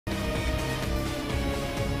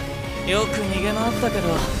よく逃げ回ったけど、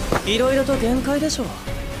いろいろと限界でしょ。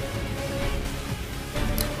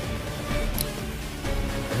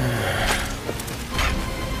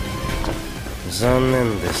残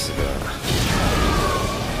念ですが、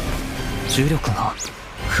重力が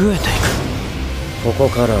増えていく。ここ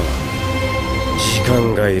からは時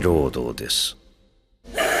間外労働です。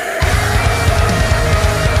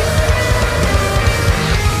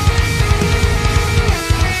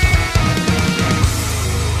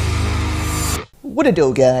What it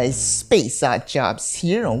do, guys? Space Odd Jobs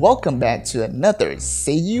here, and welcome back to another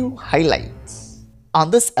Seiyuu highlights.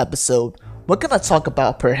 On this episode, we're gonna talk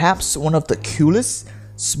about perhaps one of the coolest,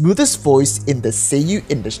 smoothest voice in the Seiyuu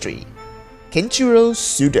industry, Kenjiro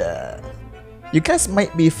Tsuda. You guys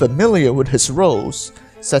might be familiar with his roles,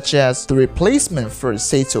 such as the replacement for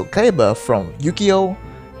Seito Kaiba from Yu-Gi-Oh!,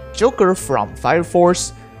 Joker from Fire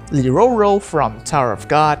Force, Liroro from Tower of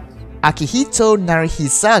God, Akihito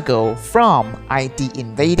Narihisago from ID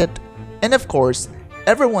Invaded, and of course,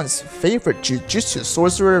 everyone's favorite Jujutsu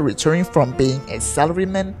sorcerer returning from being a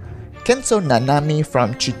salaryman, Kento Nanami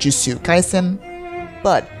from Jujutsu Kaisen.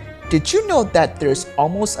 But did you know that there's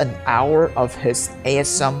almost an hour of his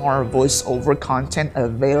ASMR voiceover content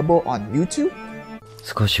available on YouTube?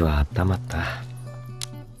 少しは温まった。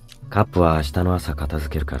カップは明日の朝片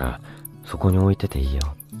付けるから、そこに置いてていいよ。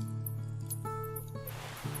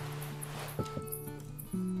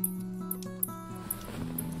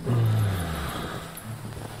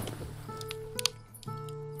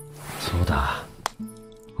そうだ。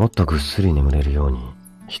もっとぐっすり眠れるように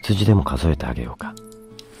羊でも数えてあげようか。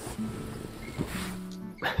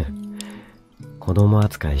子供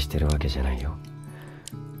扱いしてるわけじゃないよ。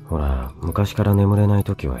ほら、昔から眠れない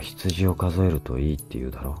ときは羊を数えるといいって言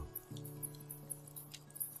うだろ。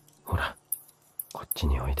ほら、こっち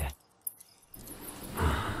においで。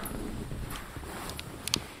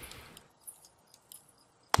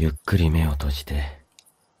ゆっくり目を閉じて。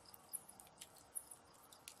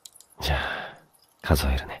じゃあ、数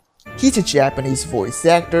えるね。He's a Japanese voice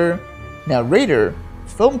actor, narrator,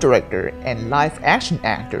 film director, and live action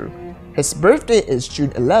actor. His birthday is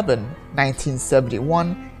June 11,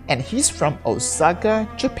 1971, and he's from Osaka,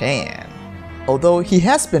 Japan. Although he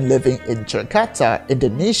has been living in Jakarta,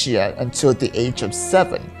 Indonesia until the age of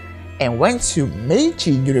 7, and went to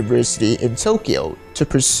Meiji University in Tokyo to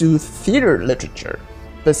pursue theater literature.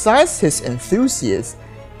 Besides his enthusiasm,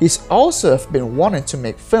 he's also been wanting to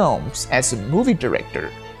make films as a movie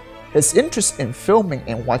director. His interest in filming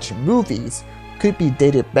and watching movies could be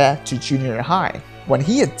dated back to junior high, when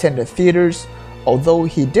he attended theaters, although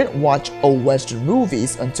he didn't watch old Western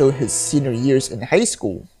movies until his senior years in high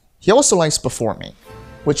school. He also likes performing,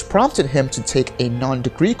 which prompted him to take a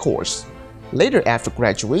non-degree course. Later after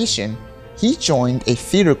graduation, he joined a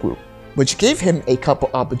theater group, which gave him a couple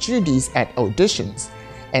opportunities at auditions,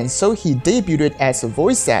 and so he debuted as a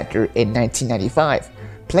voice actor in 1995,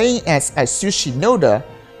 playing as Atsushi Noda,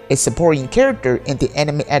 a supporting character in the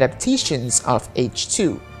anime adaptations of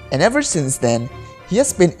H2. And ever since then, he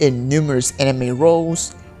has been in numerous anime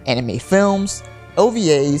roles, anime films,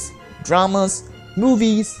 OVAs, dramas,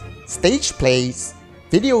 movies, stage plays,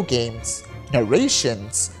 video games,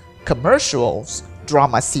 narrations, commercials,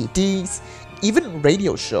 drama CDs, even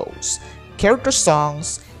radio shows, character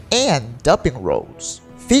songs, and dubbing roles,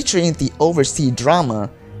 featuring the overseas drama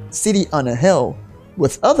City on a Hill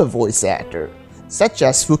with other voice actors such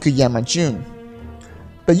as Fukuyama Jun.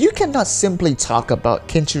 But you cannot simply talk about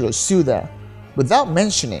Kenjiro Tsuda without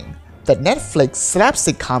mentioning the Netflix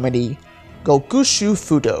slapstick comedy Gokushu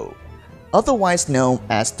Fudo, otherwise known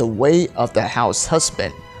as The Way of the House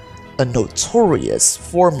Husband, a notorious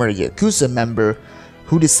former Yakuza member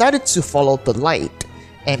who decided to follow the light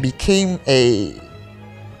and became a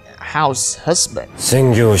house husband.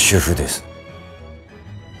 専業主婦です。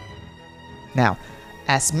 Now,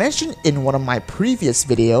 as mentioned in one of my previous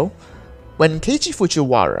video, when Keiji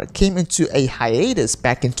Fujiwara came into a hiatus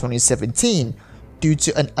back in 2017 due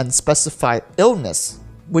to an unspecified illness,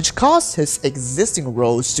 which caused his existing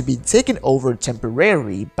roles to be taken over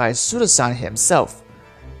temporarily by Tsuda-san himself.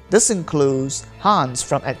 This includes Hans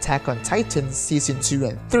from Attack on Titan Season 2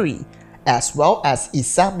 and 3, as well as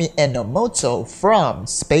Isami Enomoto from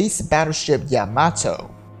Space Battleship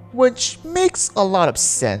Yamato, which makes a lot of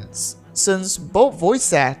sense, since both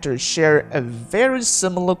voice actors share a very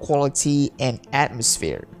similar quality and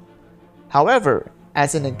atmosphere. However,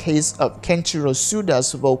 as in the case of Kenjiro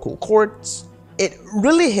Tsuda's vocal cords, it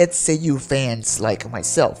really hits Seiyuu fans like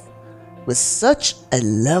myself, with such a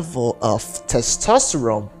level of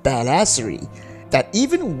testosterone badassery that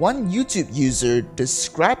even one YouTube user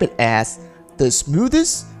described it as the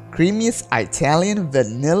smoothest, creamiest Italian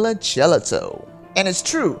vanilla gelato. And it's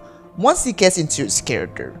true, once he gets into his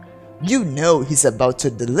character, you know he's about to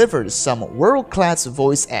deliver some world-class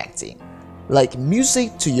voice acting, like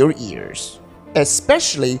music to your ears.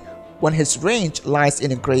 Especially when his range lies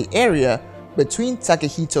in a gray area between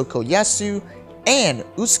Takehito Koyasu and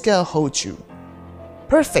Usuka Hochu.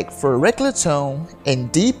 Perfect for regular tone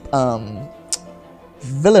and deep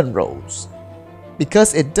villain roles,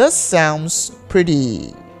 because it does sounds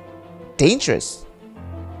pretty dangerous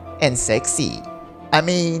and sexy. I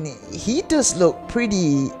mean, he does look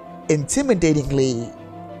pretty intimidatingly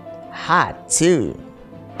hot too.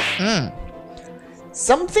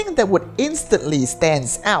 Something that would instantly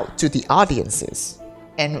stand out to the audiences,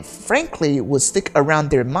 and frankly would stick around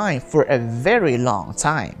their mind for a very long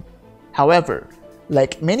time. However,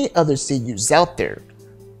 like many other seiyus out there,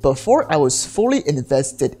 before I was fully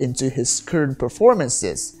invested into his current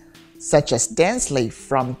performances, such as Dan Slave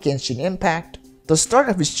from Genshin Impact, the start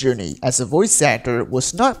of his journey as a voice actor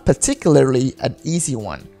was not particularly an easy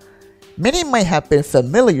one. Many might have been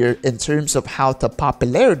familiar in terms of how the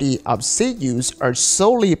popularity of seiyus are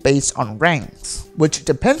solely based on ranks, which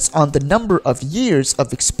depends on the number of years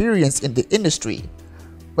of experience in the industry.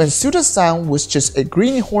 When Tsuda-san was just a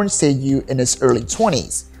greenhorn seiyu in his early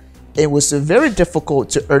 20s, it was very difficult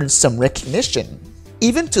to earn some recognition,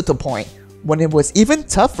 even to the point when it was even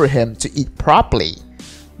tough for him to eat properly.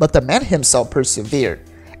 But the man himself persevered,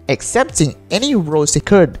 accepting any roles he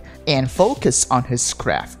could and focused on his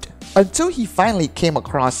craft, until he finally came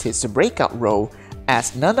across his breakout role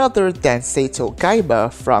as none other than Seito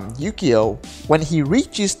Kaiba from Yu-Gi-Oh! When he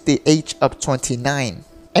reaches the age of 29.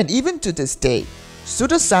 And even to this day,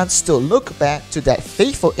 Tsuda-san still look back to that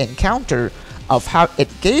fateful encounter of how it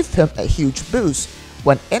gave him a huge boost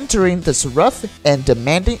when entering this rough and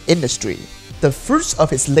demanding industry. The fruits of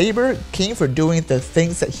his labor came for doing the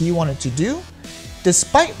things that he wanted to do,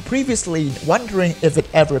 despite previously wondering if it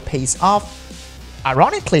ever pays off.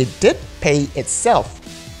 Ironically, it did pay itself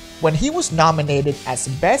when he was nominated as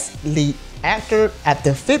Best Lead Actor at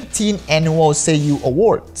the 15th Annual Seiyuu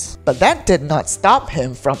Awards. But that did not stop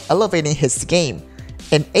him from elevating his game.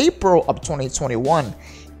 In April of 2021,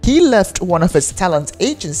 he left one of his talent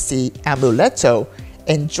agency, Amuleto,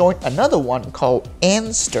 and joined another one called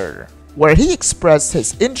Anster, where he expressed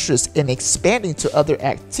his interest in expanding to other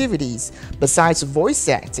activities besides voice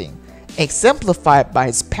acting, exemplified by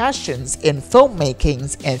his passions in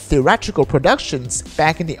filmmaking and theatrical productions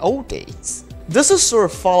back in the old days. This is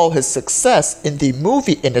sort of follow his success in the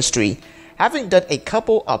movie industry, having done a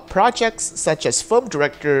couple of projects such as film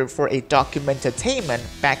director for a documentertainment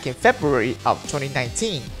back in February of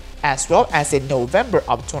 2019, as well as in November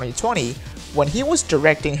of 2020 when he was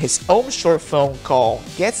directing his own short film called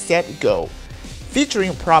Get Set Go,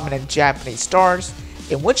 featuring prominent Japanese stars,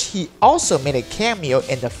 in which he also made a cameo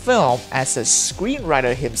in the film as a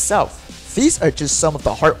screenwriter himself. These are just some of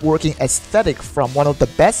the hardworking aesthetic from one of the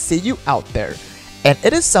best seiyuu out there, and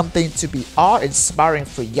it is something to be awe-inspiring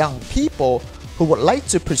for young people who would like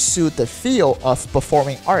to pursue the field of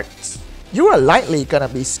performing arts. You are likely gonna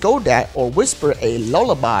be scolded at or whisper a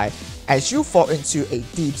lullaby as you fall into a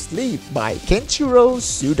deep sleep by Kenjiro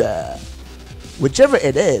Tsuda. Whichever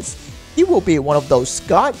it is, he will be one of those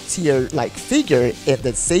god-tier-like figure in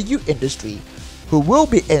the seiyuu industry who will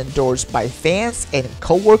be endorsed by fans and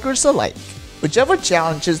co-workers alike. Whichever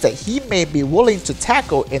challenges that he may be willing to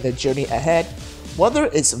tackle in the journey ahead, whether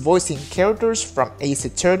it's voicing characters from Ace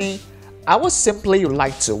Attorney, I would simply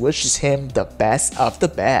like to wish him the best of the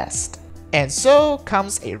best. And so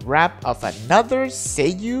comes a wrap of another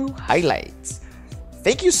Seiyuu highlights.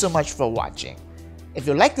 Thank you so much for watching. If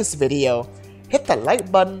you like this video, hit the like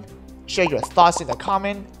button, share your thoughts in the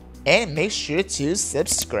comment, and make sure to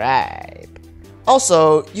subscribe.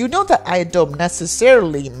 Also, you know that I don't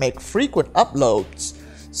necessarily make frequent uploads,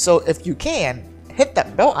 so if you can, hit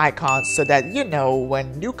that bell icon so that you know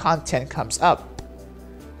when new content comes up.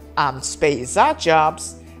 I'm Space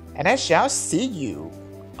Jobs, and I shall see you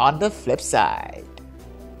on the flip side.